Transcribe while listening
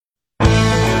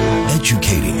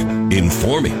Educating,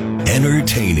 informing,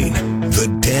 entertaining.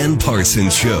 The Dan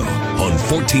Parsons Show on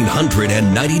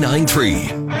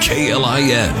 1499.3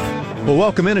 KLIN. Well,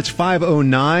 welcome in. It's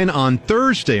 5:09 on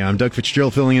Thursday. I'm Doug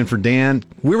Fitzgerald filling in for Dan.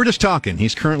 We were just talking.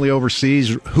 He's currently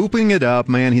overseas, hooping it up,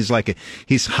 man. He's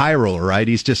he's high roller, right?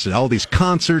 He's just at all these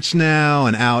concerts now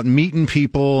and out meeting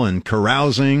people and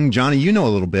carousing. Johnny, you know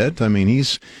a little bit. I mean,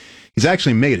 he's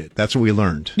actually made it. That's what we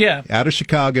learned. Yeah. Out of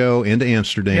Chicago into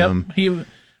Amsterdam. Yep.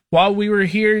 While we were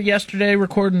here yesterday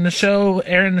recording the show,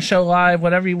 airing the show live,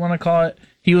 whatever you want to call it,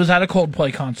 he was at a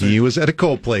Coldplay concert. He was at a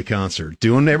Coldplay concert,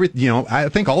 doing everything. I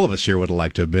think all of us here would have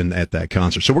liked to have been at that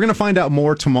concert. So we're going to find out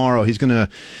more tomorrow. He's going to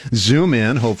zoom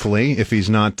in, hopefully, if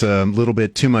he's not a little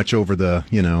bit too much over the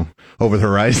horizon,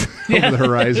 over the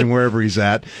horizon, wherever he's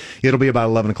at. It'll be about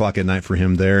 11 o'clock at night for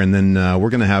him there. And then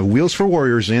we're going to have Wheels for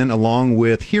Warriors in, along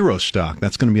with Hero Stock.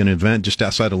 That's going to be an event just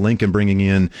outside of Lincoln, bringing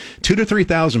in 2,000 to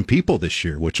 3,000 people this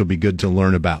year, which will be good to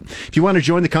learn about. If you want to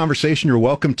join the conversation, you're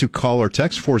welcome to call or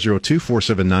text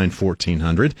 402-479-1400.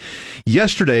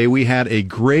 Yesterday, we had a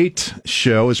great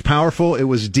show. It was powerful. It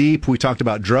was deep. We talked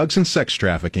about drugs and sex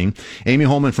trafficking. Amy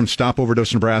Holman from Stop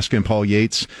Overdose Nebraska and Paul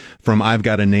Yates from I've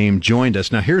Got a Name joined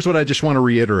us. Now, here's what I just want to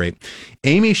reiterate.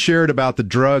 Amy shared about the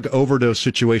drug overdose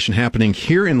situation happening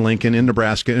here in Lincoln, in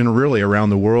Nebraska, and really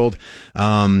around the world.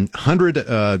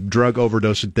 100 drug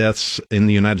overdose deaths in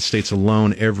the United States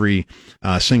alone every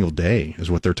single day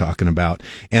is what they're talking about.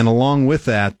 And along with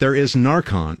that, there is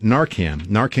Narcan.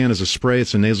 Narcan is a spray.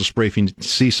 It's a nasal spray. If you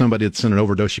see somebody that's in an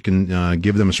overdose, you can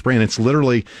give them a spray, and it's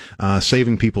literally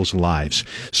saving people's lives.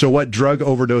 So what Drug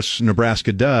Overdose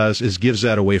Nebraska does is gives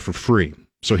that away for free.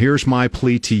 So here's my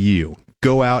plea to you.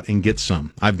 Go out and get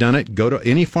some. I've done it. Go to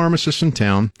any pharmacist in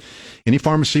town. Any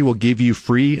pharmacy will give you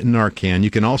free Narcan.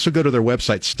 You can also go to their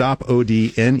website,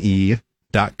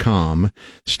 stopodne.com,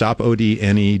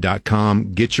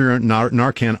 stopodne.com. Get your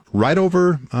Narcan right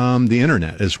over the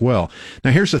internet as well.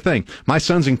 Now, here's the thing. My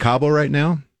son's in Cabo right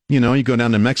now. You go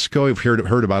down to Mexico, you've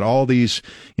heard about all these,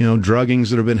 druggings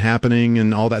that have been happening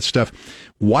and all that stuff.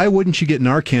 Why wouldn't you get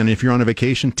Narcan? If you're on a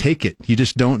vacation, take it. You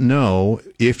just don't know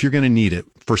if you're going to need it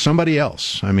for somebody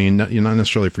else. I mean, not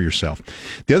necessarily for yourself.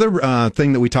 The other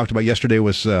thing that we talked about yesterday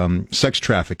was sex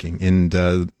trafficking. And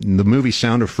the movie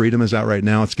Sound of Freedom is out right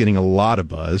now. It's getting a lot of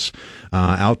buzz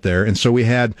out there. And so we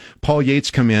had Paul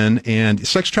Yates come in, and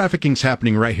sex trafficking is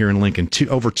happening right here in Lincoln.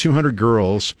 Over 200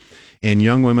 girls and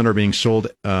young women are being sold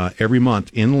every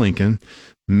month in Lincoln,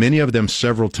 many of them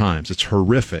several times. It's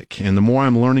horrific. And the more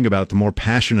I'm learning about it, the more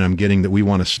passionate I'm getting that we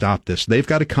want to stop this. They've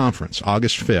got a conference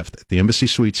August 5th at the Embassy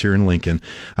Suites here in Lincoln.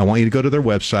 I want you to go to their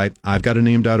website,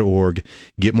 I'veGotAName.org,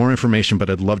 get more information,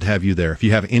 but I'd love to have you there. If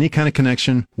you have any kind of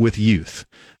connection with youth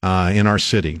in our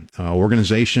city,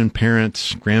 organization,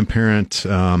 parents, grandparent,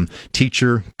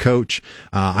 teacher, coach,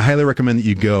 I highly recommend that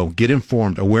you go. Get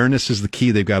informed. Awareness is the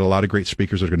key. They've got a lot of great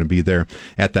speakers that are going to be there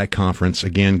at that conference.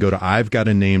 Again, go to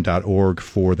I'veGotAName.org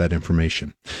for that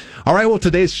information. All right, well,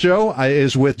 today's show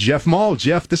is with Jeff Maul.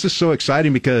 Jeff, this is so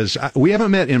exciting because we haven't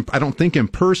met, I don't think in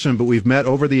person, but we've met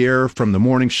over the air from the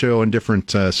morning show in different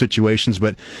situations.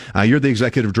 But you're the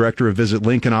executive director of Visit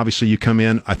Lincoln. Obviously, you come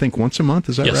in, I think, once a month.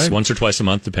 Is that right? Yes, once or twice a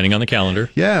month, depending on the calendar.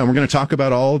 Yeah, and we're going to talk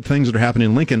about all the things that are happening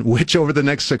in Lincoln, which over the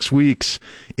next 6 weeks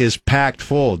is packed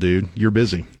full, dude. You're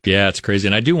busy. Yeah, it's crazy.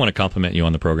 And I do want to compliment you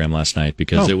on the program last night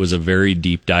because it was a very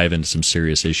deep dive into some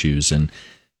serious issues and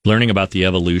learning about the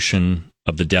evolution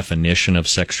of the definition of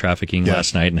sex trafficking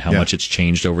last night and how much it's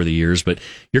changed over the years. But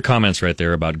your comments right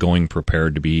there about going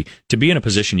prepared to be in a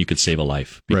position you could save a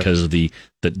life because of the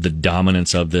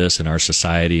dominance of this in our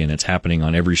society, and it's happening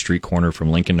on every street corner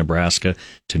from Lincoln, Nebraska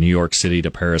to New York City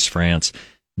to Paris, France.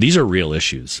 These are real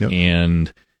issues. Yep.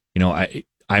 And,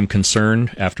 I'm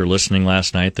concerned after listening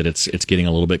last night that it's getting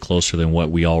a little bit closer than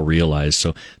what we all realize.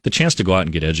 So the chance to go out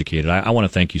and get educated, I want to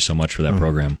thank you so much for that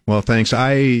program. Well, thanks.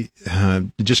 I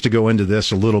just to go into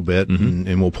this a little bit,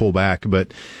 and we'll pull back,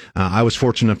 but I was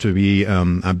fortunate enough to be,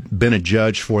 I've been a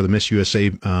judge for the Miss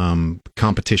USA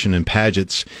competition and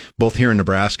pageants, both here in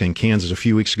Nebraska and Kansas. A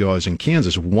few weeks ago, I was in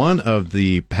Kansas. One of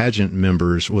the pageant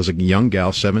members was a young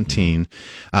gal, 17,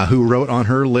 who wrote on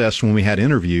her list when we had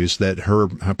interviews that her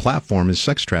platform is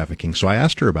sex trafficking. So I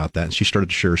asked her about that, and she started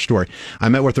to share her story. I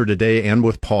met with her today and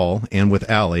with Paul and with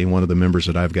Allie, one of the members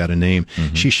that I've Got a Name.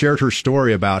 She shared her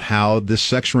story about how this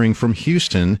sex ring from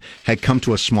Houston had come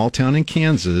to a small town in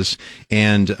Kansas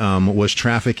and was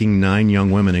trafficking 9 young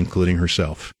women, including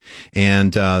herself.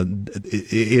 And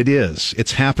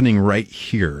it's happening right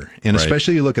here. And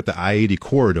especially you look at the I-80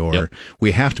 corridor,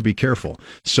 we have to be careful.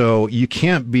 So you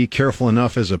can't be careful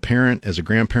enough as a parent, as a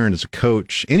grandparent, as a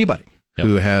coach, anybody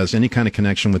who has any kind of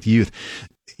connection with youth.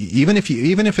 even if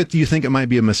you think it might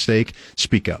be a mistake,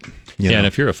 speak up. And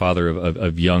if you're a father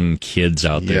of young kids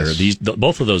out there,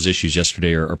 both of those issues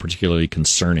yesterday are particularly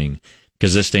concerning,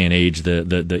 because this day and age,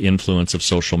 the influence of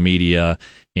social media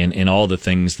and all the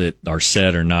things that are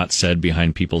said or not said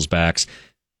behind people's backs,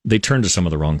 they turn to some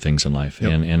of the wrong things in life.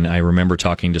 Yep. And I remember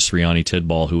talking to Sriani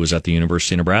Tidball, who was at the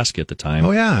University of Nebraska at the time.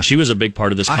 Oh, yeah. She was a big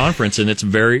part of this conference, and it's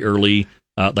very early,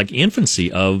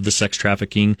 infancy of the sex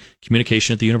trafficking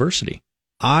communication at the university.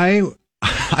 I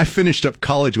finished up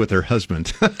college with her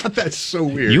husband. That's so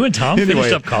weird. You and Tom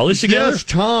finished up college together? Yes,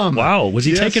 Tom. Wow. Was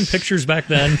he taking pictures back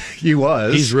then? He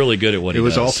was. He's really good at what he does. It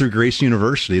was all through Grace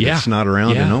University. That's not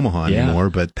around in Omaha anymore,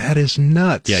 but that is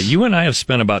nuts. Yeah, you and I have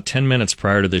spent about 10 minutes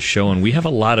prior to this show, and we have a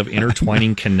lot of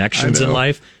intertwining connections in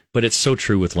life. But it's so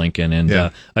true with Lincoln.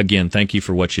 And again, thank you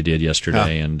for what you did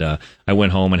yesterday. Yeah. And I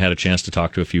went home and had a chance to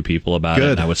talk to a few people about it.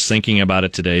 And I was thinking about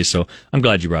it today, so I'm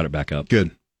glad you brought it back up. Good.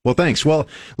 Well, thanks. Well,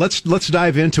 let's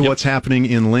dive into what's happening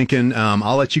in Lincoln.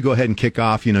 I'll let you go ahead and kick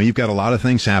off. You've got a lot of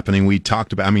things happening. We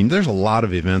talked about, there's a lot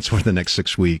of events for the next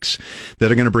 6 weeks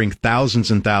that are going to bring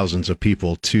thousands and thousands of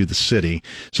people to the city.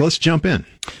 So let's jump in.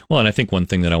 Well, and I think one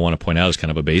thing that I want to point out as kind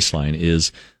of a baseline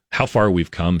is how far we've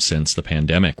come since the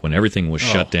pandemic, when everything was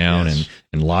shut down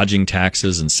and lodging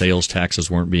taxes and sales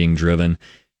taxes weren't being driven.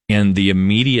 And the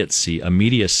immediacy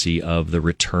of the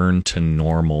return to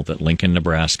normal that Lincoln,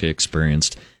 Nebraska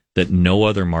experienced, that no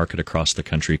other market across the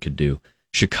country could do.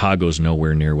 Chicago's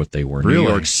nowhere near what they were. Really? New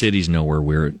York City's nowhere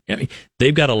where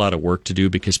they've got a lot of work to do,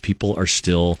 because people are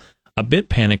still a bit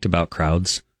panicked about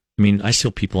crowds. I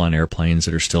see people on airplanes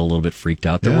that are still a little bit freaked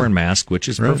out. They're wearing masks, which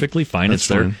is perfectly fine.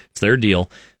 It's their deal.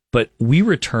 But we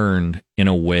returned in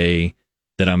a way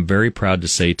that I'm very proud to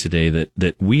say today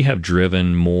that we have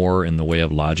driven more in the way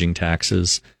of lodging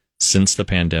taxes since the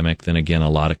pandemic than, again, a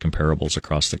lot of comparables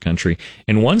across the country.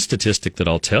 And one statistic that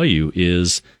I'll tell you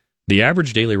is the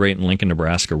average daily rate in Lincoln,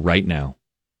 Nebraska right now,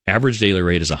 average daily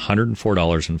rate is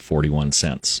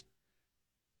 $104.41.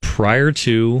 Prior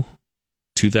to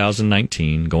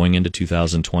 2019, going into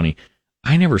 2020,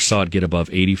 I never saw it get above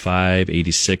 $85,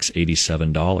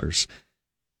 $86, $87.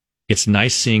 It's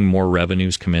nice seeing more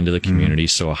revenues come into the community,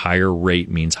 so a higher rate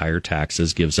means higher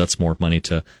taxes, gives us more money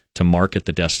to market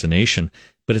the destination.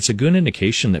 But it's a good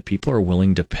indication that people are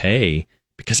willing to pay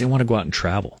because they want to go out and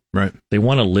travel. Right. They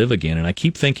want to live again. And I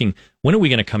keep thinking, when are we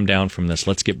going to come down from this?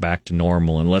 Let's get back to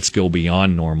normal and let's go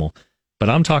beyond normal. But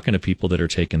I'm talking to people that are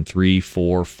taking 3,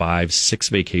 4, 5, 6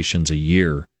 vacations a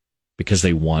year because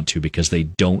they want to, because they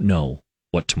don't know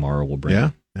what tomorrow will bring. Yeah.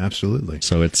 Absolutely.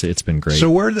 So it's been great. So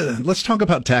let's talk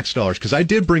about tax dollars, because I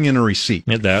did bring in a receipt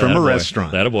from a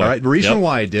restaurant. All right. The reason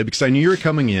why I did, because I knew you were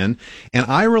coming in, and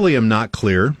I really am not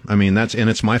clear.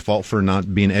 It's my fault for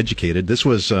not being educated. This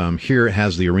was here. It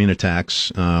has the arena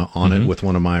tax on it with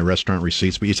one of my restaurant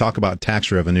receipts. But you talk about tax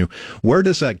revenue. Where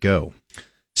does that go?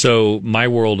 So my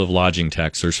world of lodging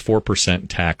tax, there's 4%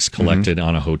 tax collected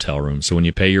on a hotel room. So when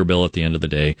you pay your bill at the end of the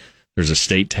day, there's a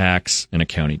state tax and a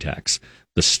county tax.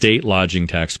 The state lodging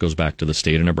tax goes back to the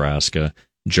state of Nebraska.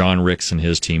 John Ricks and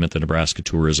his team at the Nebraska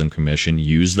Tourism Commission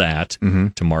use that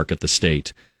to market the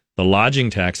state. The lodging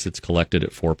tax that's collected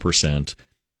at 4%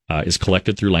 is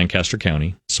collected through Lancaster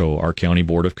County. So our county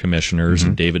board of commissioners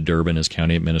and David Durbin as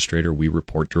county administrator, we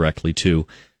report directly to.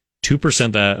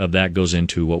 2% of that goes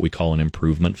into what we call an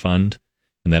improvement fund.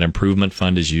 And that improvement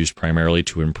fund is used primarily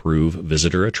to improve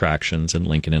visitor attractions in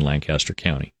Lincoln and Lancaster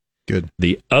County. Good.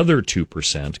 The other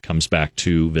 2% comes back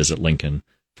to Visit Lincoln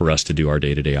for us to do our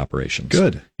day-to-day operations.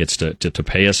 Good. It's to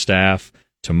pay a staff,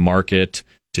 to market,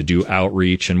 to do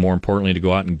outreach, and more importantly, to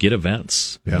go out and get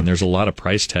events. Yeah. And there's a lot of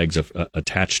price tags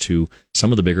attached to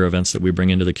some of the bigger events that we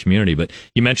bring into the community. But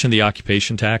you mentioned the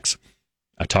occupation tax.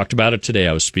 I talked about it today.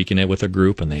 I was speaking it with a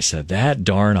group, and they said, that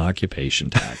darn occupation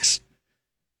tax.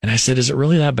 And I said, is it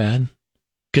really that bad?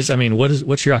 Because,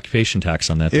 what's your occupation tax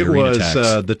on that? It was,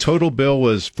 the total bill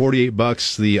was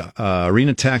 $48. The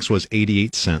arena tax was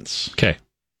 88 cents. Okay.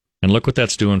 And look what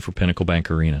that's doing for Pinnacle Bank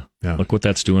Arena. Yeah. Look what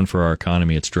that's doing for our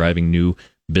economy. It's driving new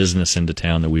business into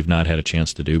town that we've not had a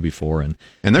chance to do before. And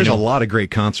there's a lot of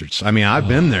great concerts. I've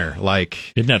been there.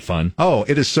 Isn't that fun? Oh,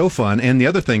 it is so fun. And the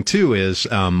other thing, too, is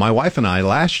my wife and I,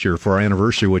 last year for our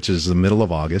anniversary, which is the middle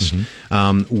of August,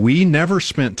 we never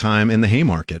spent time in the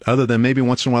Haymarket, other than maybe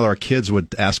once in a while our kids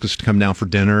would ask us to come down for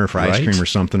dinner, for ice cream or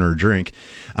something, or a drink.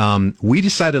 We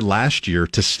decided last year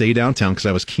to stay downtown because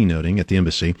I was keynoting at the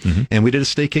embassy, and we did a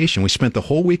staycation. We spent the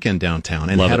whole weekend downtown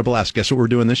and had a blast. Guess what we're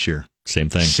doing this year? Same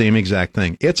thing. Same exact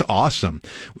thing. It's awesome.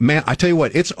 Man, I tell you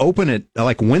what, it's open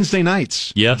at Wednesday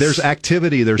nights. Yes. There's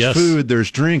activity, there's food, there's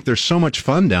drink, there's so much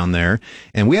fun down there.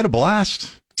 And we had a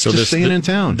blast staying in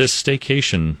town. This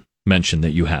staycation mentioned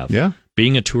that you have. Yeah.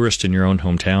 Being a tourist in your own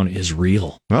hometown is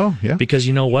real. Oh, yeah. Because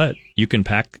you know what? You can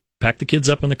pack the kids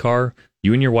up in the car.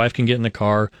 You and your wife can get in the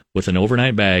car with an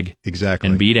overnight bag. Exactly.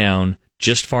 And be down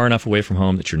just far enough away from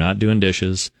home that you're not doing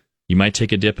dishes. You might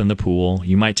take a dip in the pool.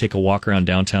 You might take a walk around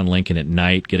downtown Lincoln at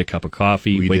night, get a cup of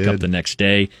coffee, wake up the next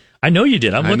day. I know you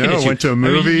did. I'm looking at you. Went to a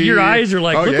movie. I mean, your eyes are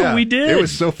like, look what we did. It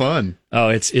was so fun. Oh,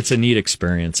 it's a neat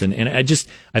experience. And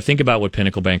I think about what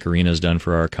Pinnacle Bank Arena has done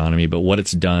for our economy, but what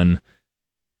it's done,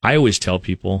 I always tell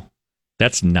people,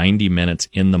 that's 90 minutes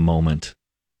in the moment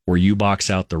where you box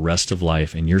out the rest of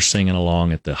life and you're singing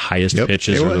along at the highest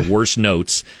pitches or the worst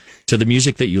notes to the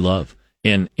music that you love.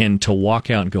 And to walk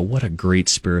out and go, what a great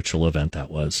spiritual event that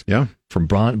was. Yeah. From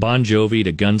Bon Jovi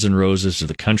to Guns N' Roses to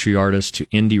the country artists to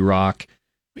indie rock.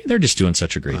 I mean, they're just doing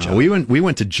such a great job. We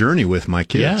went to Journey with my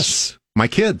kids. Yes. My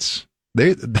kids.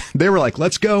 They were like,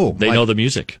 let's go. They know the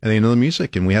music. And they know the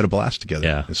music, and we had a blast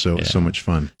together. Yeah. So much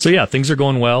fun. So yeah, things are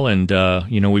going well, and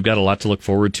we've got a lot to look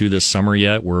forward to this summer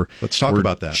yet. Let's talk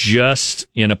about that. Just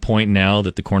in a point now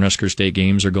that the Cornhusker State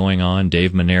games are going on.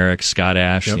 Dave Manerick, Scott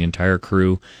Ash, the entire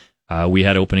crew. We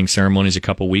had opening ceremonies a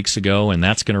couple weeks ago, and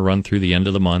that's going to run through the end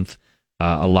of the month.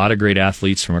 A lot of great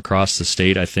athletes from across the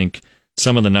state. I think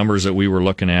some of the numbers that we were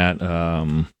looking at,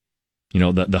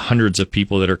 the hundreds of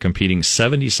people that are competing,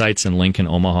 70 sites in Lincoln,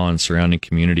 Omaha, and surrounding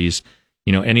communities.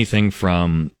 Anything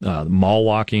from mall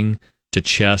walking to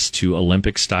chess to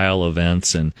Olympic-style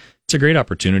events. And it's a great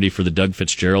opportunity for the Doug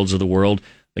Fitzgeralds of the world,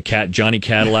 the Johnny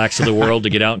Cadillacs of the world to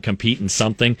get out and compete in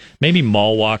something. Maybe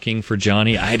mall walking for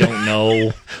Johnny. I don't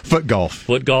know. Foot golf.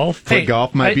 Foot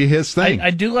golf Might be his thing.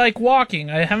 I do like walking.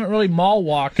 I haven't really mall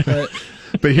walked, but...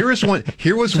 But here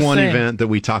was one event that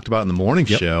we talked about in the morning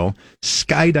show,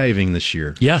 skydiving this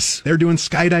year. Yes. They're doing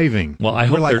skydiving. Well, I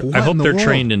hope they're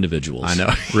trained individuals. I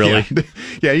know. Really?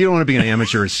 Yeah, you don't want to be an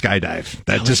amateur skydive.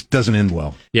 That just doesn't end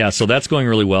well. Yeah, so that's going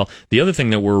really well. The other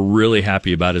thing that we're really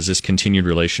happy about is this continued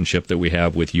relationship that we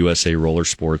have with USA Roller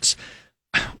Sports.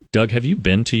 Doug, have you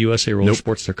been to USA Roller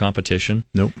Sports, their competition?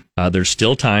 Nope. There's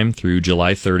still time through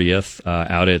July 30th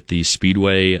out at the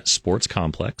Speedway Sports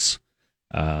Complex.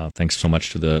 Thanks so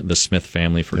much to the Smith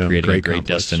family for creating a great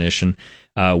destination.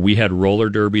 We had roller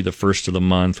derby the first of the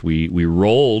month. We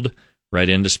rolled right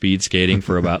into speed skating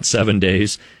for about 7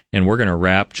 days, and we're going to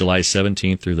wrap July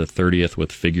 17th through the 30th with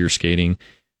figure skating.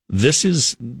 This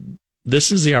is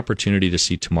the opportunity to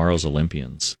see tomorrow's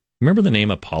Olympians. Remember the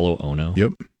name Apollo Ono?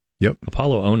 Yep.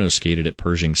 Apollo Ono skated at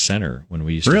Pershing Center when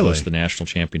we used to host the national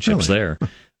championships there.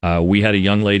 We had a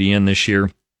young lady in this year,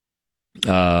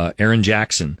 Erin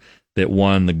Jackson, that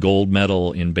won the gold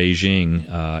medal in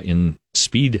Beijing in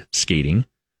speed skating.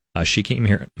 She came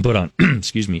here and put on,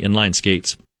 inline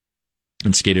skates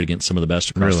and skated against some of the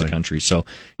best across the country. So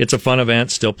it's a fun event,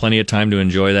 still plenty of time to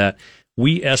enjoy that.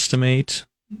 We estimate,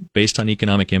 based on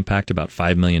economic impact, about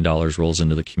 $5 million rolls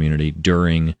into the community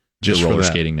during the roller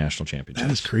skating national championships.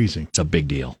 That is crazy. It's a big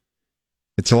deal.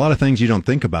 It's a lot of things you don't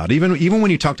think about. Even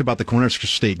when you talked about the Cornhusker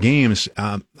State games,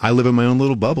 I live in my own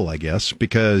little bubble, I guess,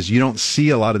 because you don't see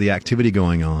a lot of the activity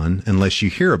going on unless you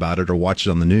hear about it or watch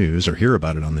it on the news or hear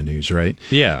about it on the news, right?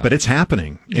 Yeah. But it's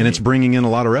happening, and it's bringing in a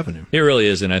lot of revenue. It really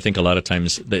is, and I think a lot of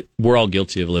times that we're all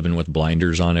guilty of living with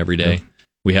blinders on every day. Yeah.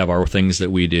 We have our things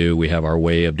that we do. We have our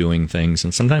way of doing things,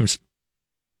 and sometimes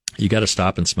you got to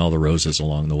stop and smell the roses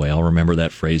along the way. I'll remember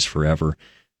that phrase forever.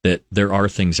 That there are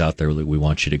things out there that we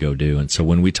want you to go do. And so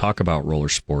when we talk about roller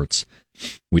sports,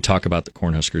 we talk about the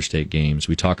Cornhusker State Games,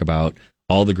 we talk about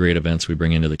all the great events we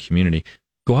bring into the community,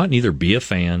 go out and either be a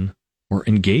fan or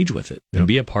engage with it and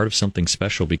be a part of something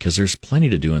special, because there's plenty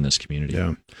to do in this community.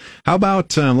 Yeah. How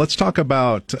about, let's talk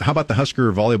about, how about the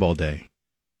Husker Volleyball Day?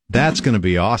 That's going to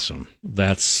be awesome.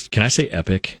 Can I say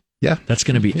epic? Yeah. That's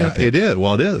going to be epic. It is.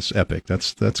 Well, it is epic.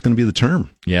 That's going to be the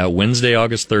term. Yeah. Wednesday,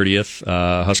 August 30th,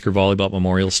 Husker Volleyball at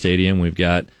Memorial Stadium. We've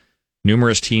got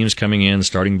numerous teams coming in,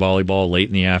 starting volleyball late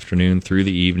in the afternoon through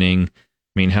the evening.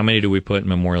 I mean, how many do we put in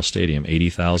Memorial Stadium?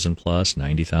 80,000 plus,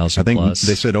 90,000 plus? I think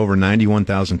they said over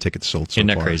 91,000 tickets sold so far.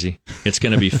 Isn't that crazy? It's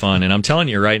going to be fun. And I'm telling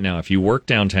you right now, if you work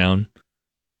downtown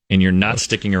and you're not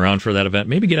sticking around for that event,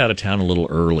 maybe get out of town a little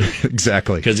early.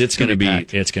 Exactly. Because it's going to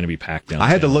be packed down. I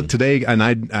had to look today, and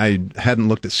I hadn't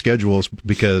looked at schedules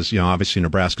because, obviously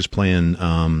Nebraska's playing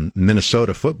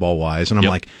Minnesota football-wise, and I'm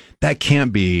like, that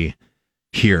can't be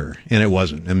here, and it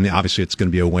wasn't. I mean, obviously it's going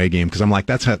to be a away game, because I'm like,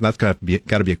 that's got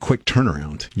to be a quick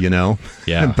turnaround,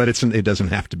 Yeah. But it doesn't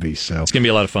have to be. So it's going to be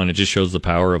a lot of fun. It just shows the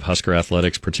power of Husker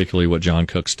athletics, particularly what John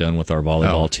Cook's done with our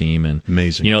volleyball team, and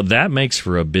amazing. That makes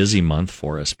for a busy month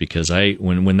for us, because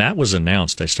when that was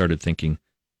announced, I started thinking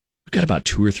we've got about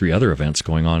 2 or 3 other events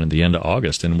going on at the end of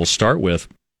August, and we'll start with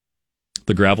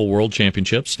the Gravel World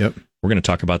Championships. Yep. We're going to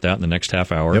talk about that in the next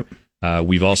half hour. Yep.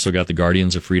 We've also got the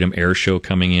Guardians of Freedom Air Show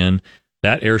coming in.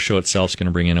 That air show itself is going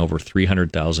to bring in over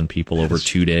 300,000 people over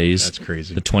 2 days. That's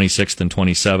crazy. The 26th and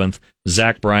 27th.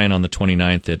 Zach Bryan on the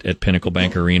 29th at Pinnacle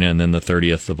Bank Arena, and then the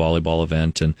 30th, the volleyball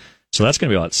event. And so that's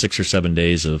going to be about 6 or 7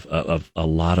 days of a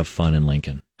lot of fun in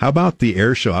Lincoln. How about the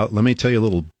air show? Let me tell you a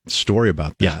little story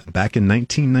about that. Yeah. Back in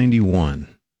 1991,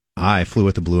 I flew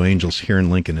with the Blue Angels here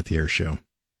in Lincoln at the air show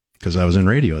because I was in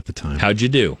radio at the time. How'd you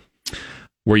do?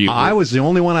 Were you? I was the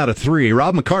only one out of 3.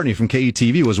 Rob McCartney from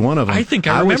KETV was one of them. I think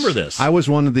I remember this. I was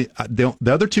one of the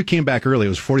other 2 came back early. It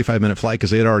was a 45-minute flight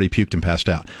because they had already puked and passed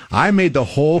out. I made the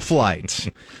whole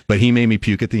flight, but he made me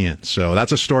puke at the end. So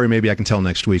that's a story maybe I can tell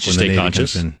next week when the Navy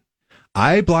comes in.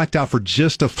 I blacked out for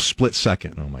just a split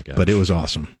second. Oh, my God. But it was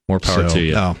awesome. More power to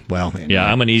you. Oh, well. Anyway.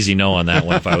 Yeah, I'm an easy no on that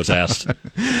one if I was asked.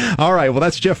 All right. Well,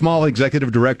 that's Jeff Maul,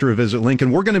 Executive Director of Visit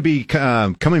Lincoln. We're going to be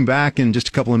coming back in just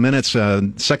a couple of minutes.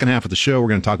 Second half of the show, we're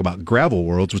going to talk about Gravel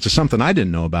Worlds, which is something I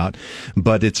didn't know about,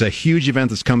 but it's a huge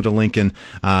event that's coming to Lincoln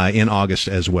in August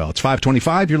as well. It's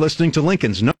 5:25. You're listening to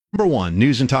Lincoln's number 1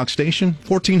 news and talk station,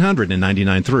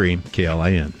 1499.3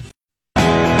 KLIN.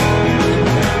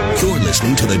 You're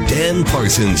listening to the Dan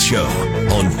Parsons Show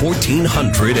on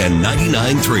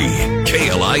 1499.3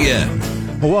 KLIN.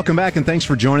 Well, welcome back, and thanks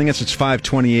for joining us. It's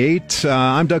 5:28.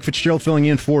 I'm Doug Fitzgerald, filling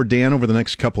in for Dan over the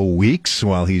next couple of weeks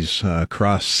while he's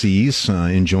across seas,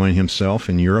 enjoying himself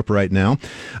in Europe right now.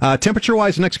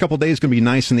 Temperature-wise, the next couple of days is going to be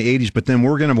nice in the 80s, but then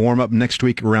we're going to warm up next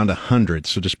week around 100,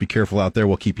 so just be careful out there.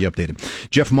 We'll keep you updated.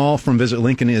 Jeff Maul from Visit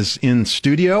Lincoln is in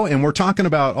studio, and we're talking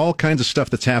about all kinds of stuff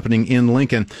that's happening in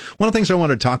Lincoln. One of the things I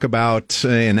wanted to talk about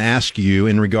and ask you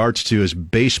in regards to is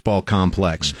baseball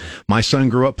complex. My son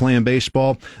grew up playing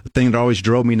baseball. The thing that always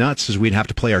drove me nuts is we'd have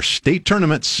to play our state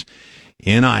tournaments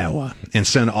in Iowa and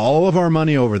send all of our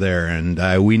money over there, and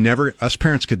us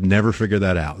parents could never figure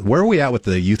that out. Where are we at with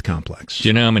the youth complex? Do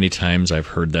you know how many times I've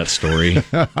heard that story?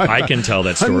 I can tell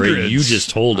that story. Hundreds. You just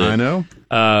told it. I know.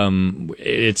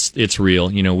 It's real.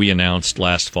 You know, we announced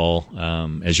last fall,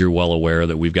 as you're well aware,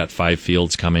 that we've got 5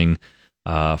 fields coming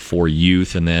for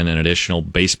youth, and then an additional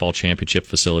baseball championship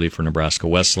facility for Nebraska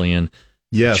Wesleyan.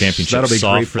 Yes, Championship that'll be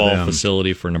great for softball them.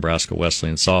 facility for Nebraska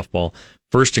Wesleyan softball.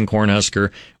 First in Cornhusker.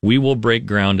 We will break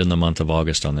ground in the month of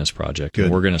August on this project. Good.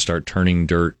 And we're going to start turning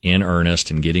dirt in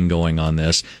earnest and getting going on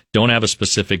this. Don't have a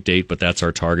specific date, but that's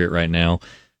our target right now.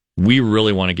 We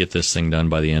really want to get this thing done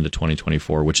by the end of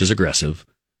 2024, which is aggressive.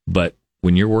 But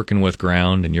when you're working with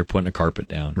ground and you're putting a carpet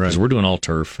down, because we're doing all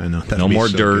turf, I know, that'd no be more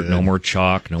so dirt, good. no more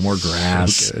chalk, no more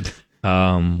grass. So good.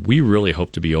 We really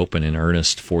hope to be open in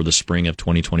earnest for the spring of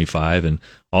 2025, and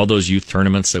all those youth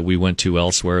tournaments that we went to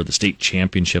elsewhere, the state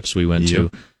championships we went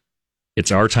to.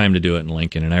 It's our time to do it in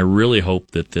Lincoln, and I really hope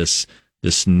that this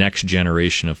next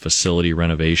generation of facility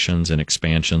renovations and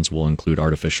expansions will include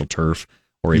artificial turf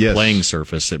or a playing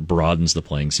surface that broadens the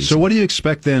playing season. So what do you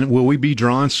expect then? Will we be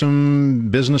drawing some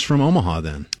business from Omaha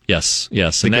then? Yes.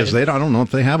 Because I don't know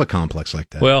if they have a complex like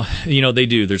that. Well, you know, they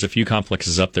do. There's a few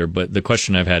complexes up there, but the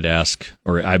question I've had to ask,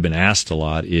 or I've been asked a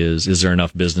lot, is there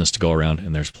enough business to go around?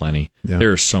 And there's plenty. Yeah.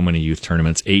 There are so many youth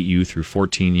tournaments, 8U through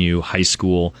 14U, high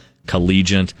school,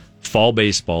 collegiate. Fall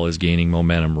baseball is gaining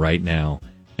momentum right now,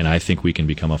 and I think we can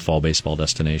become a fall baseball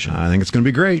destination. I think it's going to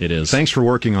be great. It is. Thanks for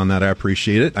working on that. I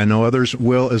appreciate it. I know others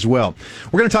will as well.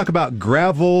 We're going to talk about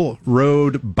gravel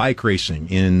road bike racing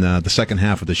in the second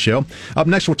half of the show. Up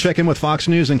next, we'll check in with Fox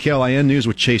News and KLIN News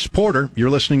with Chase Porter.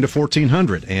 You're listening to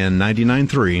 1400 and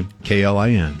 99.3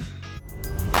 KLIN.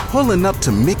 Pulling up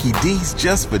to Mickey D's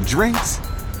just for drinks?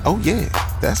 Oh yeah,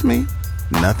 that's me.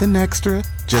 Nothing extra,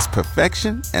 just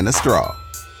perfection and a straw.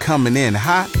 Coming in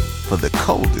hot for the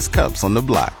coldest cups on the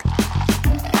block.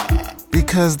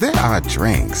 Because there are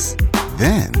drinks.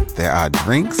 Then there are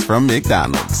drinks from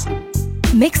McDonald's.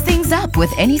 Mix things up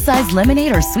with any size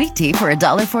lemonade or sweet tea for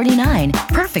 $1.49.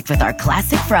 Perfect with our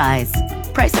classic fries.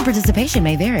 Price and participation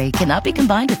may vary. Cannot be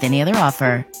combined with any other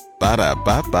offer.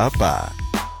 Ba-da-ba-ba-ba.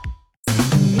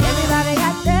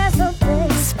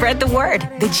 Spread the word.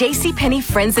 The JCPenney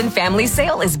Friends and Family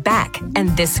Sale is back.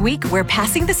 And this week, we're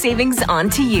passing the savings on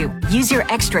to you. Use your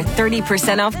extra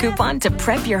 30% off coupon to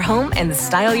prep your home and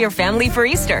style your family for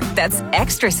Easter. That's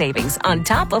extra savings on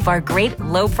top of our great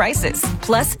low prices.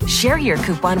 Plus, share your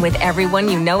coupon with everyone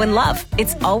you know and love.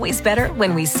 It's always better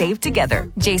when we save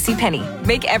together. JCPenney.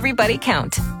 Make everybody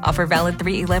count. Offer valid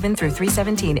 3/11 through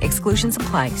 3/17. Exclusions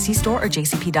apply. See store or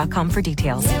jcp.com for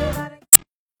details.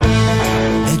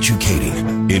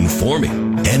 Educating,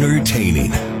 informing,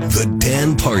 entertaining. The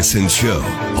Dan Parsons Show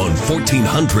on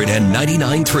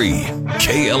 1499.3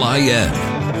 KLIN.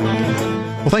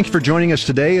 Well, thank you for joining us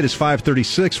today. It is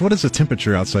 5:36. What is the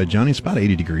temperature outside, Johnny? It's about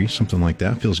 80 degrees, something like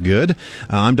that. Feels good.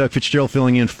 I'm Doug Fitzgerald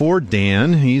filling in for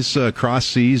Dan. He's cross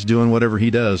seas doing whatever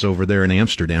he does over there in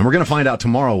Amsterdam. We're going to find out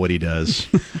tomorrow what he does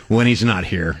when he's not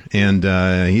here. And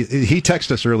he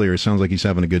texted us earlier. It sounds like he's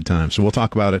having a good time. So we'll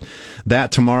talk about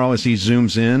that tomorrow as he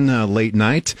zooms in late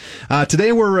night.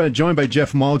 Today we're joined by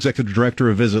Jeff Maul, Executive Director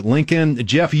of Visit Lincoln.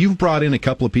 Jeff, you've brought in a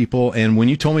couple of people, and when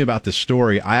you told me about this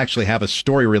story, I actually have a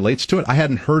story relates to it. I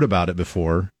hadn't heard about it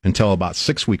before until about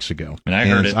 6 weeks ago. And I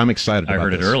heard it. I'm excited about it. I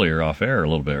heard it earlier off air a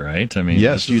little bit, right? I mean,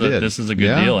 yes, you did. This is a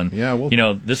good deal. And,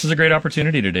 this is a great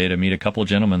opportunity today to meet a couple of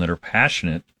gentlemen that are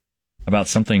passionate about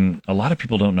something a lot of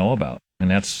people don't know about.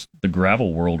 And that's the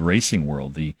gravel world, racing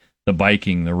world, the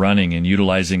biking, the running, and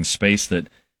utilizing space that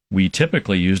we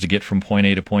typically use to get from point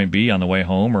A to point B on the way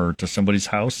home or to somebody's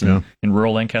house in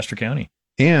rural Lancaster County.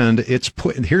 And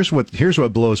here's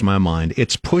what blows my mind.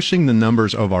 It's pushing the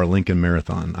numbers of our Lincoln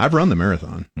Marathon. I've run the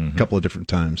marathon a couple of different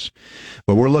times,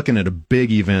 but we're looking at a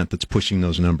big event that's pushing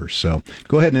those numbers. So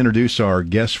go ahead and introduce our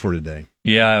guests for today.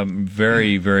 Yeah, I'm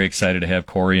very, very excited to have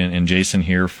Cory and Jason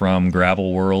here from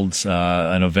Gravel Worlds,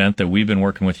 an event that we've been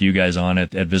working with you guys on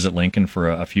at Visit Lincoln for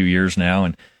a few years now,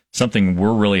 and something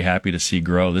we're really happy to see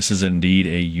grow. This is indeed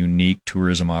a unique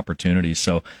tourism opportunity.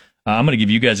 So I'm going to give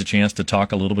you guys a chance to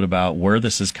talk a little bit about where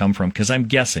this has come from, because I'm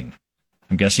guessing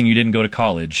you didn't go to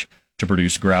college to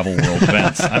produce Gravel World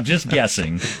events. I'm just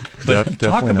guessing. But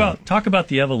talk about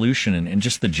the evolution and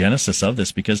just the genesis of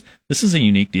this, because this is a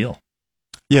unique deal.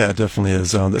 Yeah, it definitely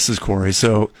is. This is Cory.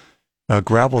 So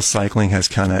gravel cycling has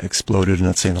kind of exploded in,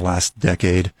 let's say, in the last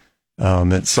decade.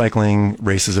 Cycling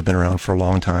races have been around for a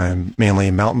long time, mainly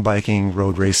mountain biking,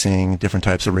 road racing, different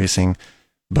types of racing.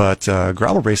 But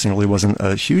gravel racing really wasn't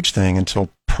a huge thing until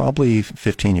probably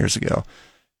 15 years ago.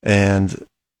 And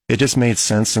it just made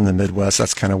sense in the Midwest.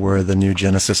 That's kind of where the new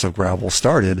genesis of gravel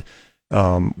started.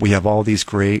 We have all these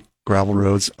great gravel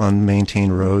roads,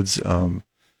 unmaintained roads,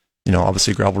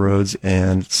 obviously gravel roads,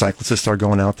 and cyclists are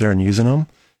going out there and using them.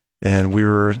 And we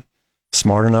were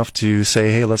smart enough to say,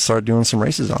 hey, let's start doing some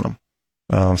races on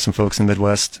them. Some folks in the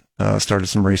Midwest started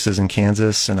some races in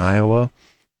Kansas and Iowa.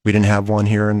 We didn't have one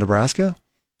here in Nebraska.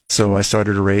 So I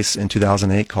started a race in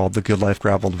 2008 called the Good Life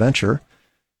Gravel Adventure.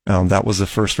 That was the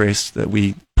first race that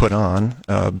we put on,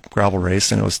 a gravel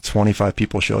race, and it was 25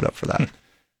 people showed up for that.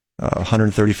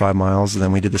 135 miles. And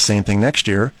then we did the same thing next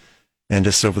year. And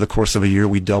just over the course of a year,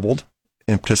 we doubled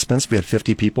in participants. We had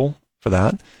 50 people for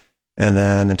that. And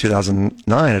then in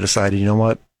 2009, I decided, you know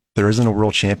what? There isn't a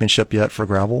world championship yet for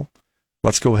gravel.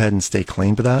 Let's go ahead and stake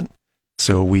claim to that.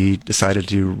 So we decided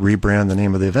to rebrand the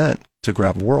name of the event to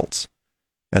Gravel Worlds.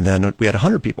 And then we had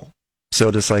 100 people. So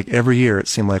just like every year, it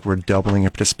seemed like we're doubling in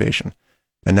participation.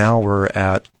 And now we're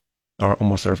at our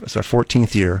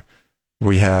 14th year.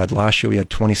 Last year we had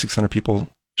 2,600 people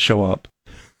show up,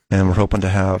 and we're hoping to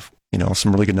have,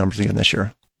 some really good numbers again this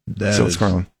year. It's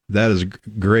grown. That is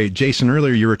great. Jason,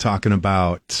 earlier you were talking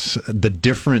about the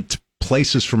different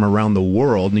places from around the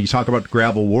world, and you talk about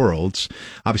Gravel Worlds.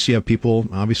 Obviously, you have people,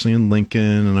 in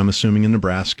Lincoln, and I'm assuming in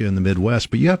Nebraska and the Midwest,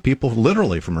 but you have people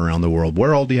literally from around the world.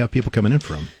 Where all do you have people coming in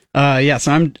from?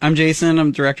 So I'm Jason.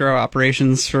 I'm Director of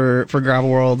Operations for Gravel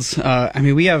Worlds.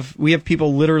 We have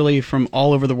people literally from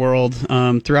all over the world.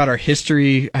 Throughout our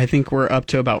history, I think we're up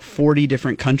to about 40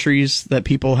 different countries that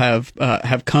people have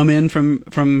come in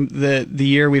from the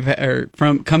year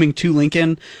from coming to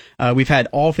Lincoln. We've had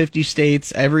all 50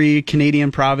 states, every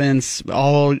Canadian province,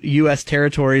 all U.S.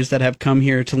 territories that have come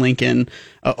here to Lincoln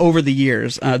over the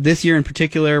years. This year in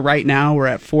particular, right now, we're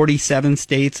at 47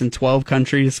 states and 12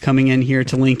 countries coming in here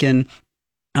to Lincoln.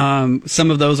 Some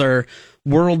of those are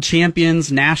world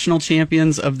champions, national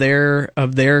champions of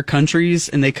their countries,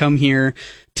 and they come here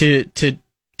to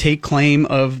take claim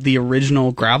of the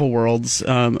original Gravel Worlds,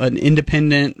 an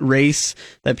independent race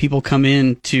that people come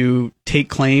in to take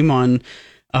claim on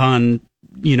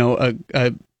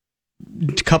a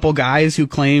couple guys who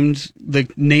claimed the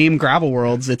name Gravel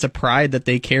Worlds. It's a pride that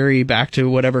they carry back to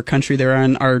whatever country they're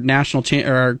in. Our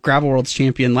our Gravel Worlds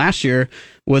champion last year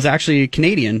was actually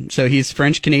Canadian, so he's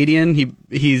French Canadian.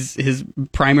 His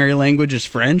primary language is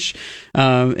French,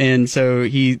 and so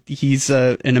he's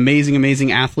an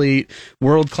amazing athlete,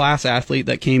 world class athlete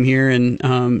that came here and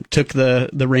took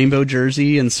the rainbow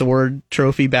jersey and sword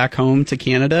trophy back home to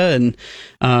Canada, and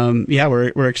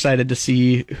we're excited to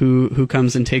see who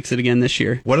comes and takes it again this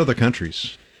year. What other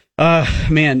countries?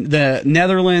 Man, the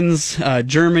Netherlands,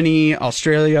 Germany,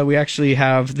 Australia. We actually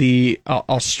have the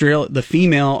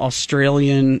female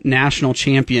Australian national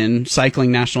champion,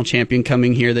 cycling national champion,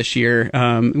 coming here this year.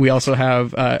 We also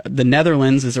have the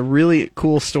Netherlands is a really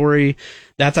cool story.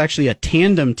 That's actually a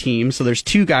tandem team. So there's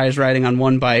two guys riding on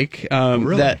one bike.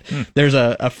 Really? There's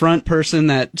a front person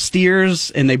that steers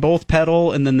and they both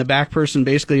pedal, and then the back person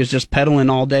basically is just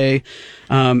pedaling all day.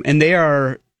 And they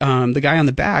are, the guy on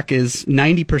the back is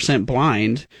 90%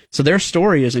 blind. So their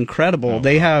story is incredible.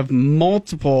 They have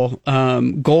multiple,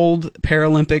 gold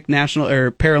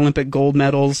Paralympic gold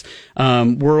medals,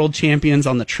 world champions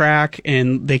on the track.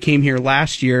 And they came here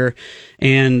last year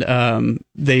and,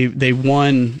 they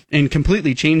won and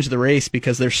completely changed the race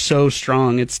because they're so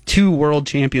strong. It's two world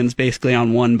champions basically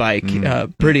on one bike.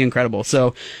 Pretty incredible.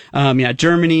 So,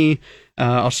 Germany,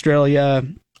 Australia,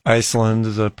 Iceland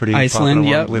is a pretty popular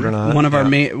one, believe it or not.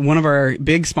 One of our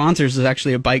big sponsors is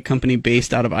actually a bike company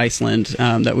based out of Iceland,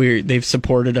 they've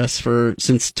supported us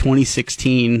since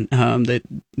 2016.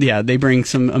 They bring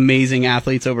some amazing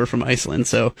athletes over from Iceland.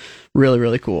 So really,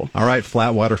 really cool. All right,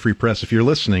 Flatwater Free Press, if you're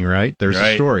listening, right, there's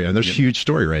a story, and there's a huge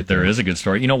story right there. There is a good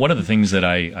story. One of the things that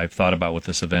I've thought about with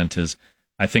this event is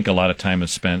I think a lot of time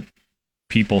is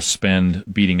people spend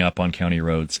beating up on county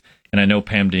roads. And I know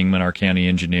Pam Dingman, our county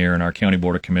engineer, and our county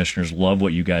board of commissioners love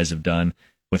what you guys have done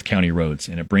with county roads,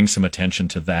 and it brings some attention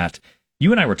to that.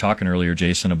 You and I were talking earlier,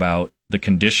 Jason, about the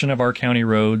condition of our county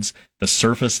roads. The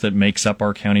surface that makes up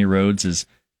our county roads is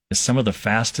some of the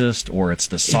fastest, or it's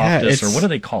the softest, or what do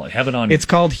they call it? It's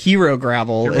called hero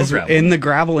gravel. In the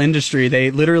gravel industry, they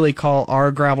literally call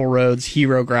our gravel roads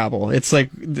hero gravel. It's like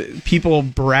people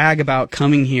brag about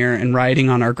coming here and riding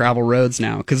on our gravel roads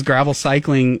now, because gravel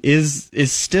cycling is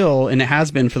still, and it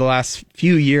has been for the last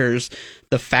few years,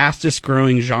 the fastest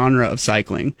growing genre of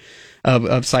cycling,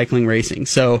 of cycling racing.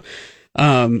 So,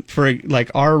 for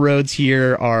like our roads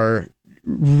here are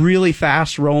really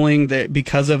fast rolling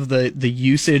because of the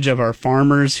usage of our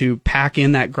farmers who pack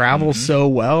in that gravel so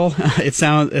well. It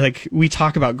sounds like we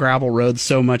talk about gravel roads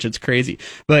so much, it's crazy.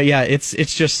 But yeah, it's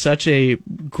just such a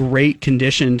great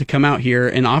condition to come out here.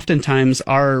 And oftentimes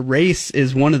our race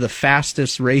is one of the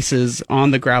fastest races on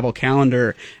the gravel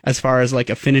calendar as far as like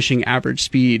a finishing average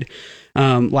speed.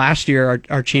 Last year,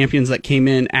 our champions that came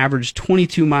in averaged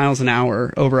 22 miles an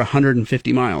hour over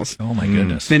 150 miles. Oh my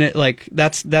goodness!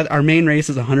 Our main race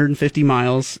is 150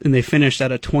 miles, and they finished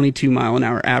at a 22 mile an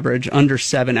hour average under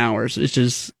 7 hours. It's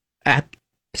just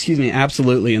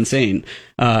absolutely insane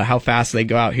how fast they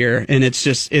go out here. And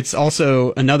it's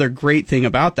also another great thing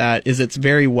about that is it's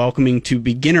very welcoming to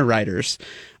beginner riders.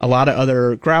 A lot of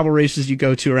other gravel races you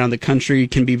go to around the country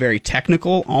can be very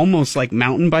technical, almost like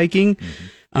mountain biking.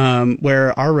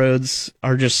 Where our roads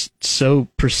are just so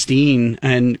pristine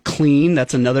and clean.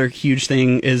 That's another huge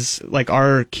thing, is like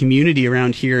our community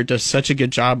around here does such a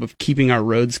good job of keeping our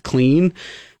roads clean.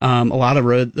 A lot of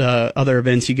other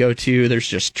events you go to, there's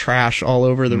just trash all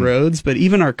over the roads, but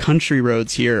even our country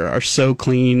roads here are so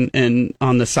clean, and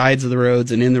on the sides of the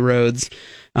roads and in the roads,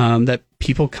 that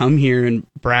people come here and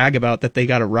brag about that they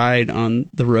got to ride on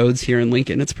the roads here in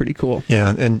Lincoln. It's pretty cool.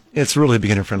 Yeah, and it's really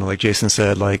beginner friendly. Like Jason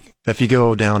said, like if you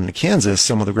go down to Kansas,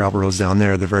 some of the gravel roads down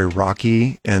there, they're very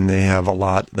rocky, and they have a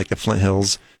lot, like the Flint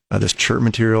Hills, this chert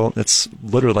material. It's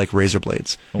literally like razor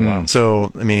blades. Oh, wow.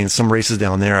 So, I mean, some races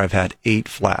down there, I've had 8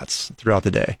 flats throughout the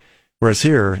day. Whereas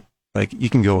here, like you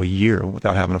can go a year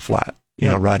without having a flat,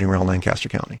 riding around Lancaster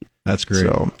County. That's great.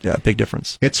 So, yeah, big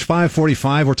difference. It's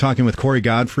 5:45. We're talking with Cory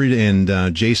Godfrey and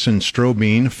Jason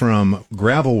Strohbehn from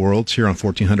Gravel Worlds here on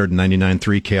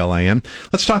 1499.3 KLIN.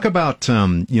 Let's talk about,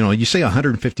 you say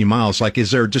 150 miles. Like, is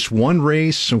there just one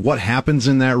race? What happens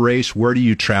in that race? Where do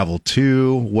you travel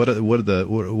to? What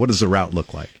does the route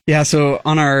look like? Yeah, so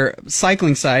on our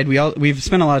cycling side, we've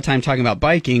spent a lot of time talking about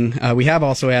biking. We have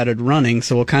also added running,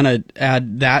 so we'll kind of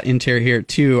add that into here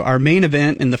too. Our main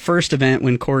event and the first event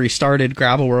when Cory started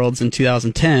Gravel Worlds in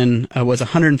 2010 was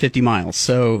 150 miles.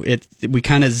 So we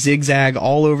kind of zigzag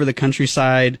all over the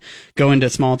countryside, go into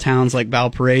small towns like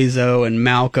Valparaiso and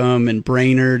Malcolm and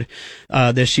Brainerd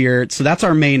this year. So that's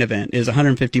our main event, is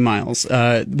 150 miles.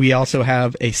 We also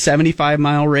have a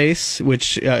 75-mile race,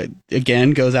 which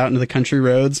again goes out into the country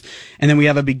roads. And then we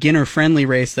have a beginner-friendly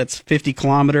race that's 50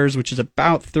 kilometers, which is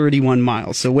about 31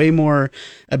 miles. So way more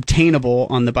obtainable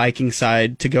on the biking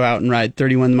side to go out and ride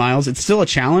 31 miles. It's still a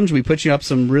challenge. We put you up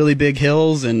some really big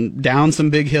hills and down some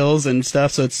big hills and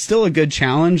stuff. So it's still a good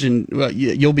challenge, and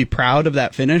you'll be proud of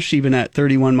that finish even at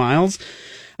 31 miles.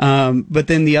 But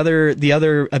then the other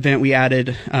event we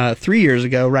added 3 years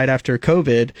ago, right after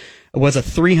COVID, was a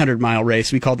 300-mile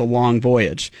race we called the Long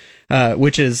Voyage,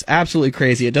 which is absolutely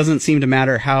crazy. It doesn't seem to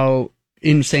matter how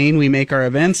insane we make our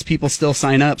events, people still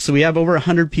sign up. So we have over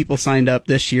 100 people signed up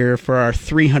this year for our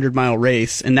 300-mile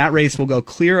race, and that race will go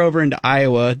clear over into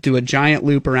Iowa, do a giant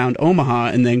loop around Omaha,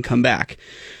 and then come back.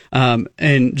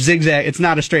 And zigzag, it's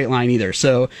not a straight line either.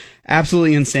 So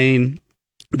absolutely insane.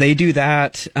 They do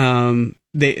that.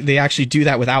 They actually do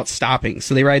that without stopping.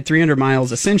 So they ride 300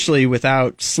 miles essentially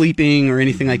without sleeping or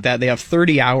anything like that. They have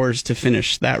 30 hours to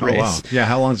finish that race. Wow. Yeah.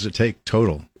 How long does it take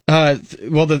total?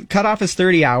 Well, the cutoff is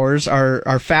 30 hours.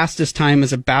 Our fastest time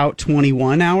is about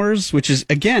 21 hours, which is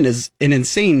an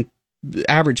insane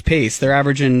average pace. They're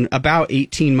averaging about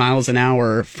 18 miles an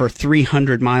hour for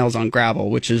 300 miles on gravel,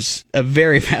 which is a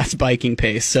very fast biking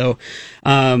pace. So,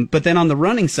 but then on the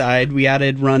running side, we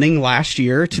added running last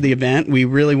year to the event. We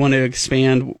really want to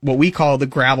expand what we call the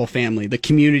gravel family, the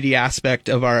community aspect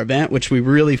of our event, which we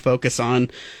really focus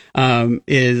on.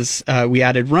 We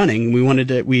added running.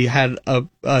 We had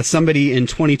somebody in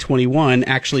 2021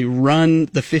 actually run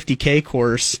the 50K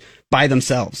course by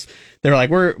themselves. They're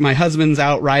like, my husband's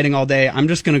out riding all day. I'm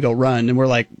just going to go run. And we're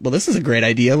like, well, this is a great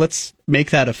idea. Let's make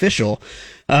that official.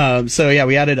 So yeah,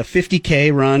 we added a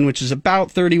 50K run, which is about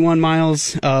 31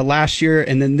 miles, last year.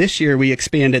 And then this year we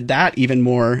expanded that even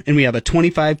more. And we have a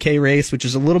 25K race, which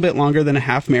is a little bit longer than a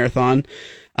half marathon.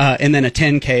 And then a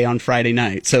 10K on Friday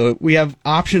night. So we have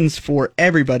options for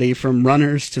everybody from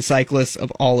runners to cyclists of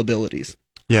all abilities.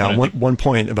 Yeah. One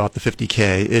point about the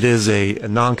 50K, it is a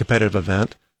non-competitive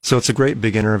event. So it's a great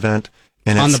beginner event.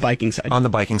 And on the biking side. On the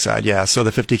biking side, yeah. So the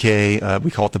 50K,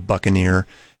 we call it the Buccaneer.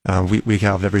 We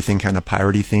have everything kind of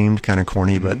piratey themed, kind of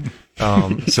corny, but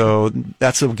so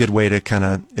that's a good way to kind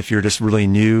of, if you're just really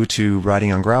new to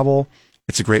riding on gravel,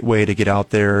 it's a great way to get out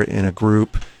there in a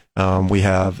group. We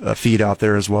have a feed out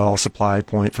there as well, supply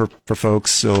point for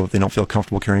folks, so if they don't feel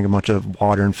comfortable carrying a bunch of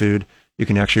water and food, you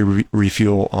can actually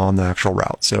refuel on the actual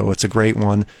route. So it's a great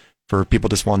one for people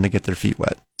just wanting to get their feet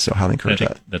wet. So highly encourage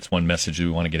that. That's one message we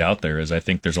want to get out there is I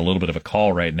think there's a little bit of a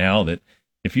call right now that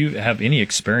if you have any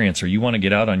experience or you want to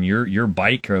get out on your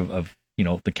bike of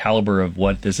the caliber of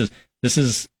what this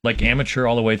is like amateur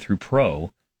all the way through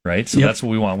pro, right? So That's what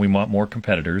we want. We want more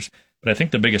competitors. But I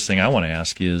think the biggest thing I want to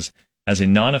ask is, as a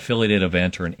non-affiliated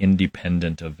event or an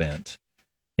independent event,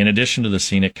 in addition to the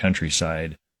scenic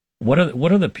countryside, what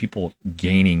are the people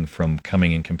gaining from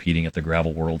coming and competing at the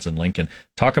Gravel Worlds in Lincoln?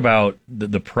 Talk about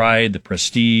the pride, the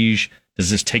prestige.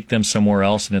 Does this take them somewhere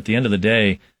else? And at the end of the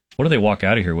day, what do they walk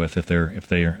out of here with if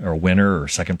they are a winner or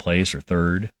second place or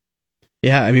third?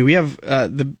 Yeah, I mean, we have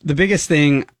the biggest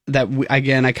thing that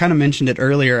I kind of mentioned it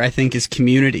earlier, I think, is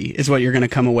community is what you're going to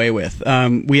come away with.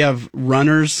 We have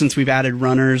runners since we've added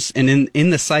runners, and in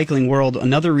the cycling world,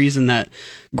 another reason that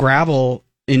gravel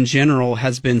in general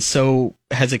has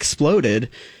exploded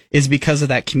is because of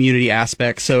that community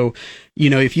aspect. So,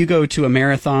 if you go to a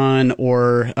marathon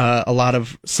or a lot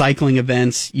of cycling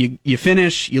events, you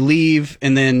finish, you leave,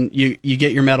 and then you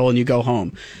get your medal and you go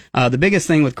home. The biggest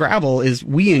thing with gravel is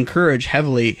we encourage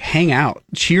heavily, hang out,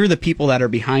 cheer the people that are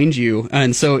behind you.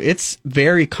 And so it's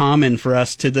very common for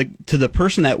us to the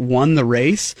person that won the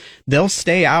race, they'll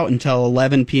stay out until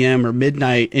 11 p.m. or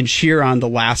midnight and cheer on the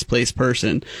last place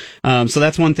person. So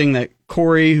that's one thing that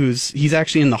Cory, he's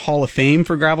actually in the Hall of Fame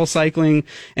for gravel cycling,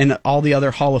 and all the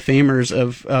other Hall of Famers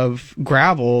of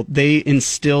gravel, they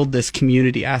instilled this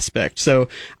community aspect. So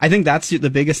I think that's the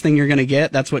biggest thing you're going to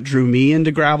get. That's what drew me into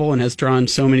gravel and has drawn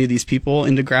so many of these people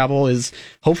into gravel is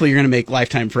hopefully you're going to make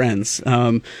lifetime friends.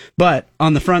 But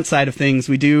on the front side of things,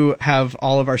 we do have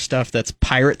all of our stuff that's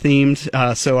pirate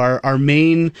themed. So our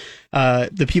main,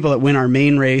 the people that win our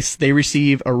main race, they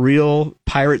receive a real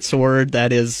pirate sword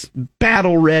that is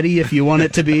battle ready if you want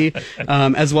it to be,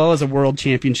 as well as a world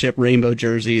championship rainbow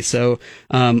jersey. So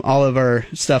all of our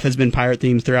stuff has been pirate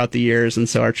themed throughout the years, and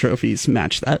so our trophies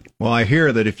match that. Well, I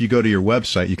hear that if you go to your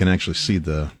website, you can actually see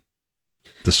the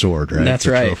sword, right? That's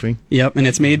right. Trophy. Yep, and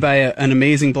it's made by an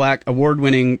amazing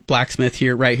award-winning blacksmith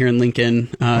right here in Lincoln.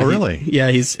 Oh, really?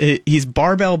 He's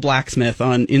Barbell Blacksmith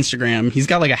on Instagram. He's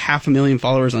got like 500,000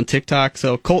 followers on TikTok.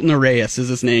 So Colton Arrayas is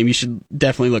his name. You should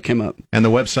definitely look him up. And the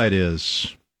website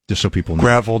is, just so people know,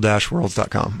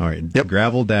 gravel-worlds.com. All right, yep.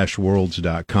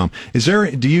 gravel-worlds.com.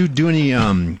 Do you do any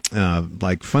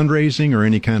like fundraising or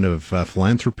any kind of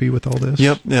philanthropy with all this?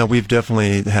 Yep. Yeah, we've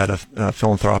definitely had a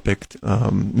philanthropic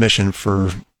mission for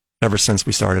ever since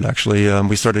we started. Actually,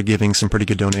 we started giving some pretty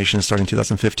good donations starting in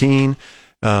 2015,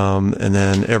 and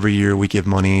then every year we give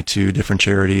money to different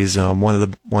charities. One of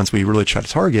the ones we really try to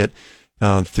target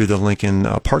through the Lincoln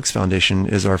Parks Foundation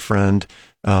is our friend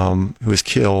who was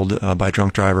killed by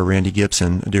drunk driver Randy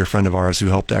Gibson, a dear friend of ours who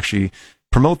helped actually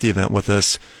promote the event with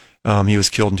us. He was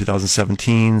killed in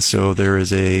 2017, so there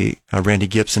is a Randy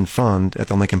Gibson fund at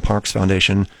the Lincoln Parks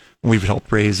Foundation. We've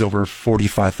helped raise over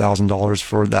 $45,000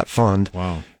 for that fund.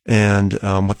 Wow. And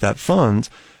with that fund,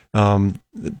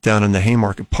 down in the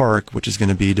Haymarket Park, which is going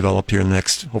to be developed here in the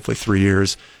next, hopefully, 3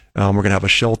 years, we're going to have a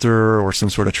shelter or some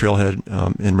sort of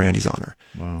trailhead in Randy's honor.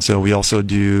 Wow. So we also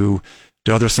do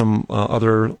some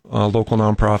other local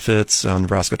nonprofits,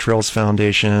 Nebraska Trails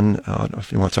Foundation.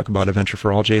 If you want to talk about Adventure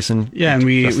for All, Jason. Yeah, and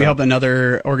we help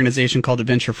another organization called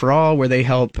Adventure for All, where they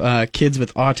help kids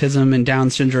with autism and Down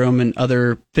syndrome and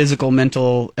other physical,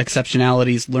 mental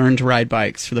exceptionalities learn to ride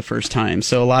bikes for the first time.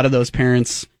 So a lot of those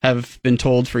parents have been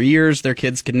told for years their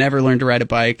kids could never learn to ride a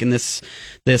bike, and this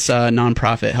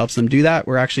nonprofit helps them do that.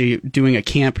 We're actually doing a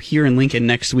camp here in Lincoln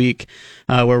next week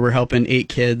where we're helping 8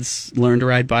 kids learn to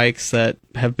ride bikes that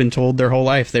have been told their whole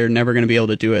life they're never going to be able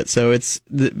to do it. So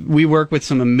we work with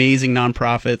some amazing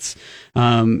nonprofits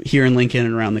here in Lincoln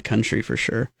and around the country for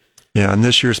sure. Yeah, and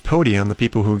this year's podium, the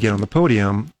people who get on the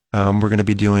podium, we're going to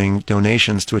be doing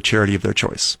donations to a charity of their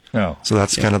choice. Oh, so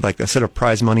that's kind of like, instead of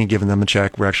prize money, giving them a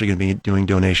check, we're actually going to be doing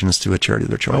donations to a charity of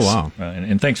their choice. Oh, wow.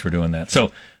 And thanks for doing that.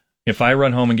 So if I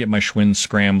run home and get my Schwinn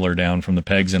Scrambler down from the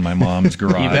pegs in my mom's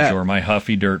garage or my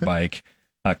Huffy dirt bike,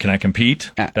 can I compete?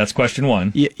 That's question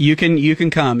one. You can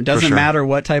come. It doesn't sure. matter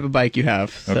what type of bike you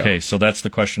have. So. Okay, so that's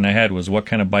the question I had was what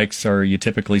kind of bikes are you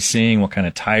typically seeing? What kind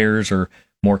of tires are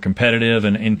more competitive?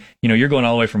 And you're going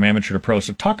all the way from amateur to pro.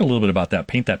 So talk a little bit about that.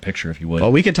 Paint that picture, if you would.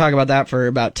 Well, we could talk about that for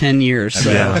about 10 years. So,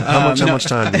 yeah. How much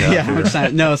time do you have? Yeah, how much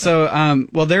time? No, so,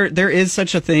 well, there is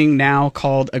such a thing now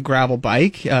called a gravel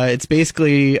bike. It's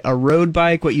basically a road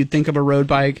bike, what you'd think of a road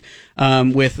bike,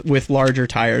 with larger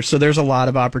tires. So there's a lot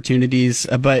of opportunities.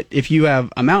 But if you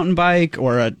have a mountain bike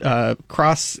or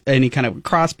any kind of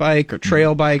cross bike or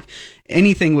trail bike,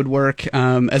 anything would work.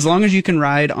 As long as you can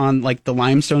ride on like the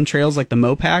limestone trails, like the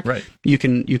Mopac, right. you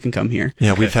can come here.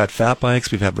 Yeah, we've had fat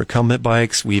bikes, we've had recumbent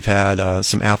bikes, we've had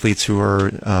some athletes who are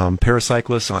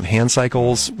paracyclists on hand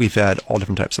cycles. We've had all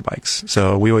different types of bikes.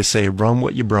 So we always say, run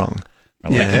what you brung.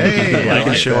 Hey, you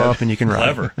can show up and you can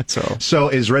ride. Clever. So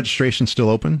is registration still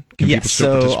open? Can people Yes.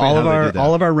 still So participate?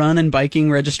 all of our run and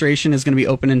biking registration is going to be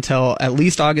open until at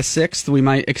least August 6th. We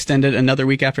might extend it another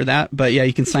week after that. But yeah,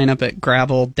 you can sign up at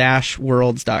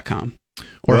gravel-worlds.com.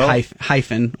 Or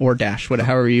hyphen or dash,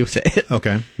 however you say it.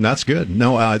 Okay, that's good.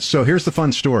 No, so here's the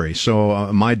fun story.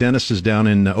 So my dentist is down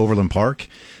in Overland Park.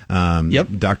 Yep.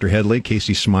 Dr. Headley,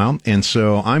 Casey Smile. And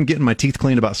so I'm getting my teeth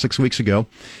cleaned about 6 weeks ago.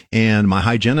 And my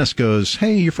hygienist goes,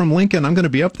 "Hey, you're from Lincoln. I'm going to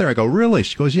be up there." I go, "Really?"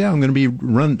 She goes, "Yeah, I'm going to be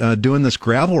doing this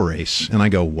gravel race." And I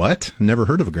go, "What? Never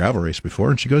heard of a gravel race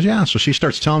before." And she goes, "Yeah." So she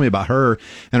starts telling me about her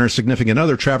and her significant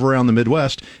other travel around the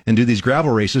Midwest and do these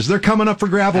gravel races. They're coming up for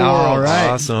Gravel World. All right.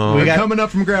 Awesome. They're coming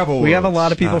up from Gravel World. We have a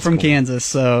lot of people That's from cool. Kansas.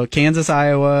 So Kansas,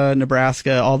 Iowa,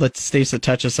 Nebraska, all the states that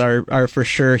touch us are for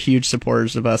sure huge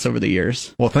supporters of us over the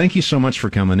years. Well, thank you so much for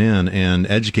coming in and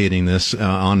educating this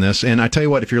on this. And I tell you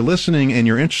what, if you're listening and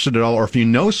you're interested at all, or if you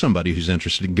know somebody who's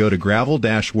interested, go to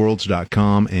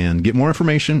gravel-worlds.com and get more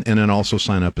information, and then also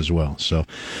sign up as well. So,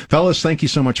 fellas, thank you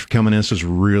so much for coming in. This is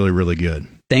really, really good.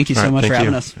 Thank you so much for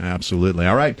having us. Absolutely.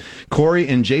 All right. Cory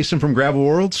and Jason from Gravel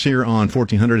Worlds here on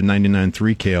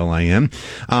 1499.3 KLIN.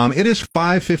 It is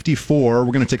 5:54.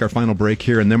 We're going to take our final break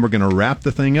here, and then we're going to wrap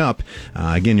the thing up.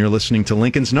 Again, you're listening to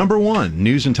Lincoln's #1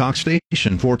 news and talk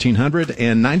station,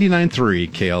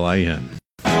 1499.3 KLIN.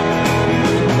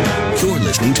 You're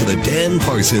listening to The Dan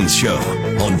Parsons Show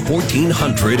on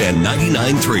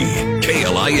 1499.3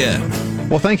 KLIN.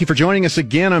 Well, thank you for joining us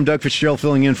again. I'm Doug Fitzgerald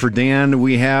filling in for Dan.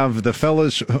 We have the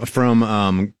fellas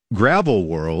from Gravel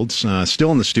Worlds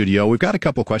still in the studio. We've got a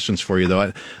couple of questions for you,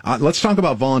 though. Let's talk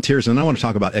about volunteers, and then I want to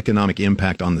talk about economic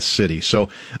impact on the city. So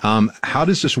how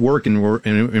does this work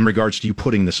in regards to you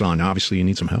putting this on? Obviously, you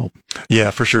need some help.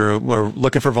 Yeah, for sure. We're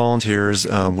looking for volunteers.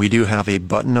 We do have a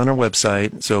button on our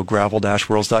website, so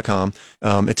gravel-worlds.com.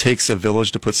 It takes a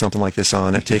village to put something like this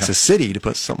on. It takes a city to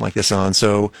put something like this on.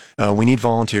 So we need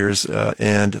volunteers.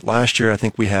 And last year, I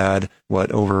think we had,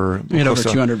 over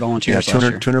 200 volunteers. Yeah,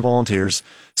 200 volunteers.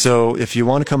 So if you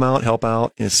want to come out, help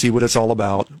out, and see what it's all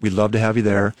about, we'd love to have you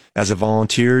there. As a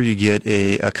volunteer, you get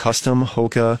a custom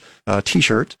Hoka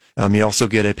t-shirt. You also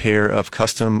get a pair of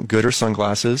custom Gooder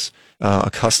sunglasses. a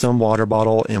custom water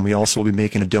bottle, and we also will be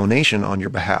making a donation on your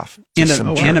behalf.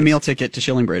 And a meal ticket to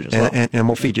Shilling Bridge as well. And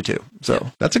we'll feed you too.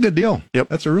 So that's a good deal. Yep.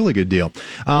 That's a really good deal.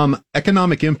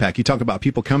 Economic impact. You talk about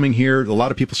people coming here. A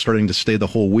lot of people starting to stay the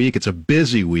whole week. It's a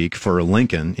busy week for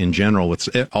Lincoln in general with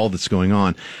all that's going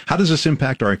on. How does this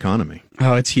impact our economy?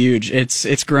 Oh, it's huge.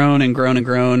 It's grown and grown and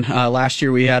grown. Last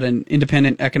year we had an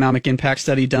independent economic impact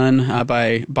study done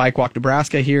by Bike Walk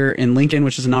Nebraska here in Lincoln,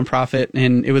 which is a nonprofit,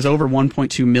 and it was over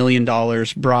 $1.2 million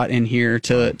brought in here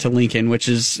to Lincoln, which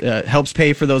is helps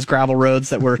pay for those gravel roads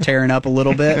that we're tearing up a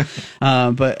little bit.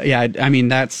 But yeah, I mean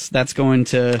that's going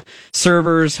to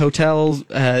servers, hotels,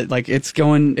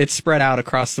 it's spread out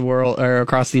across the world or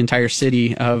across the entire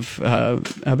city of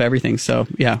everything. So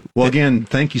yeah. Well, again,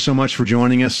 thank you so much for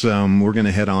joining us. We're going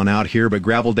to head on out here, but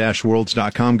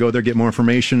gravel-worlds.com. Go there, get more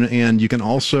information, and you can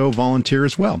also volunteer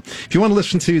as well. If you want to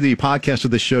listen to the podcast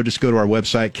of this show, just go to our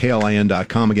website,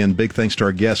 klin.com. Again, big thanks to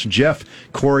our guests, Jeff,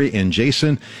 Cory, and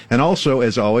Jason. And also,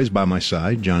 as always, by my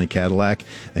side, Johnny Cadillac,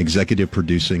 executive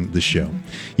producing the show.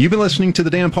 You've been listening to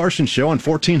The Dan Parsons Show on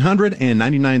 1400 and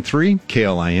 99.3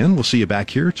 KLIN. We'll see you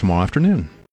back here tomorrow afternoon.